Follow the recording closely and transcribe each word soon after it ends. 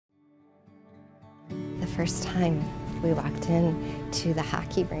first time we walked in to the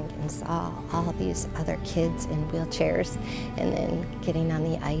hockey rink and saw all these other kids in wheelchairs and then getting on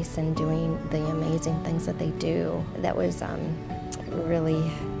the ice and doing the amazing things that they do. That was really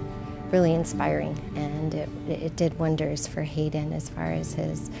inspiring, and it did wonders for Hayden as far as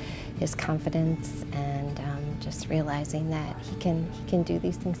his confidence and just realizing that he can do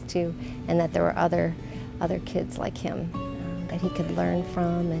these things too, and that there were other kids like him that he could learn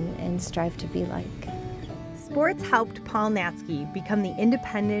from and strive to be like. Sports helped Paul Natzke become the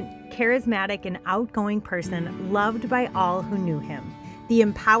independent, charismatic, and outgoing person loved by all who knew him. The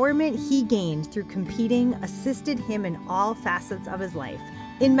empowerment he gained through competing assisted him in all facets of his life.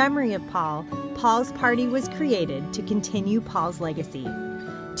 In memory of Paul, Paul's Party was created to continue Paul's legacy,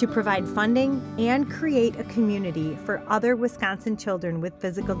 to provide funding and create a community for other Wisconsin children with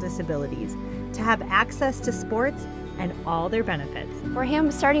physical disabilities to have access to sports and all their benefits. For him,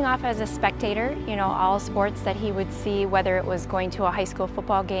 starting off as a spectator, all sports that he would see, whether it was going to a high school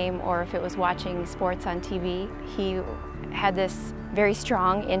football game or if it was watching sports on TV, he had this very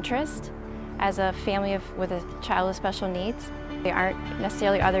strong interest as a family with a child with special needs. There aren't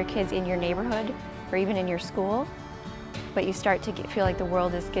necessarily other kids in your neighborhood or even in your school, but you start to feel like the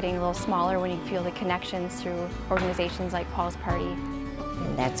world is getting a little smaller when you feel the connections through organizations like Paul's Party.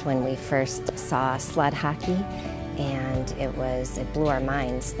 And that's when we first saw sled hockey, and it blew our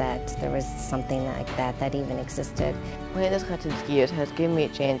minds that there was something like that even existed. Playing this custom skiers has given me a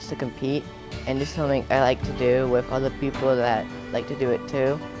chance to compete and do something I like to do with other people that like to do it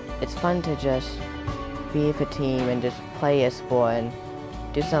too. It's fun to just be with a team and just play a sport and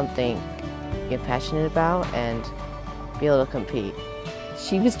do something you're passionate about and be able to compete.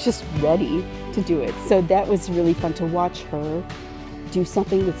 She was just ready to do it, so that was really fun to watch her do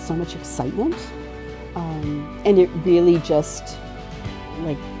something with so much excitement. And it really just,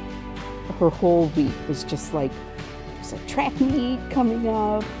 like, her whole week was just like, there's a track meet coming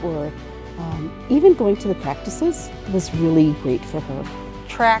up, or even going to the practices was really great for her.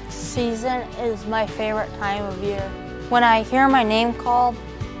 Track season is my favorite time of year. When I hear my name called,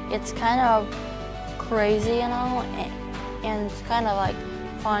 it's kind of crazy, and it's kind of like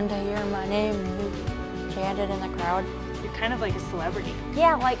fun to hear my name chanted in the crowd. You're kind of like a celebrity.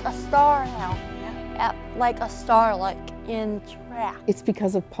 Yeah, like a star now. Like a star, like in track. It's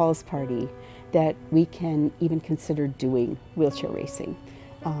because of Paul's Party that we can even consider doing wheelchair racing.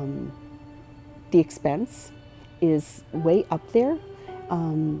 The expense is way up there,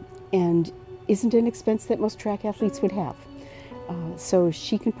 and isn't an expense that most track athletes would have. So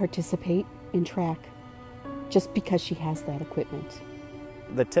she can participate in track just because she has that equipment.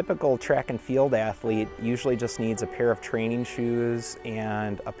 The typical track and field athlete usually just needs a pair of training shoes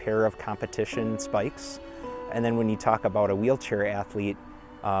and a pair of competition spikes. And then when you talk about a wheelchair athlete,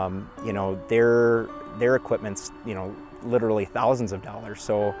 their equipment's literally thousands of dollars.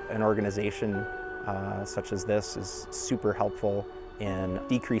 So an organization such as this is super helpful in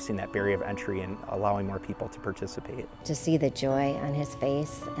decreasing that barrier of entry and allowing more people to participate. To see the joy on his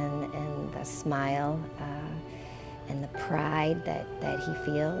face and the smile and the pride that he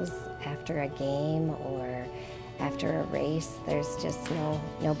feels after a game or after a race, there's just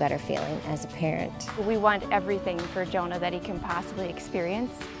no better feeling as a parent. We want everything for Jonah that he can possibly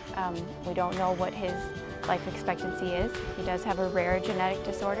experience. We don't know what his life expectancy is. He does have a rare genetic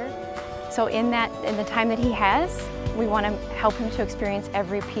disorder. So in the time that he has, we want to help him to experience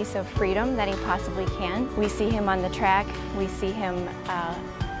every piece of freedom that he possibly can. We see him on the track, we see him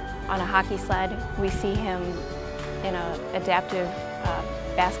on a hockey sled, we see him in an adaptive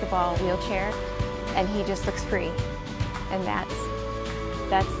basketball wheelchair, and he just looks free. And that's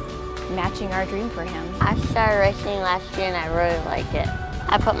matching our dream for him. I started racing last year and I really like it.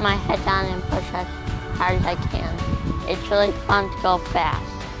 I put my head down and push as hard as I can. It's really fun to go fast.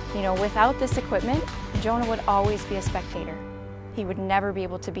 Without this equipment, Jonah would always be a spectator. He would never be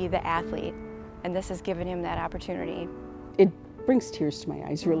able to be the athlete, and this has given him that opportunity. It brings tears to my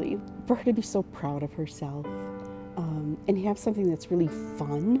eyes, really, for her to be so proud of herself and have something that's really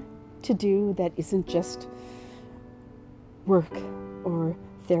fun to do that isn't just work or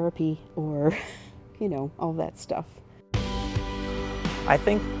therapy or, all that stuff. I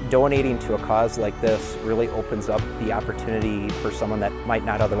think donating to a cause like this really opens up the opportunity for someone that might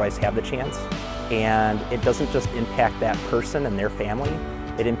not otherwise have the chance. And it doesn't just impact that person and their family,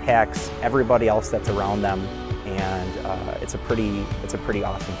 it impacts everybody else that's around them, and it's a pretty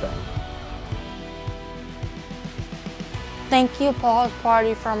awesome thing. Thank you, Paul's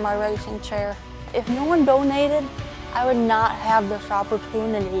Party, for my racing chair. If no one donated, I would not have this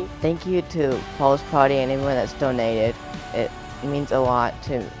opportunity. Thank you to Paul's Party and anyone that's donated. It It means a lot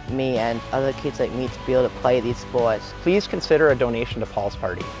to me and other kids like me to be able to play these sports. Please consider a donation to Paul's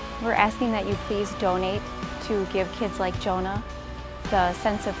party. We're asking that you please donate to give kids like Jonah the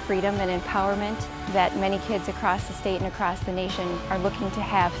sense of freedom and empowerment that many kids across the state and across the nation are looking to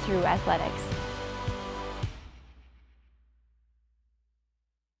have through athletics.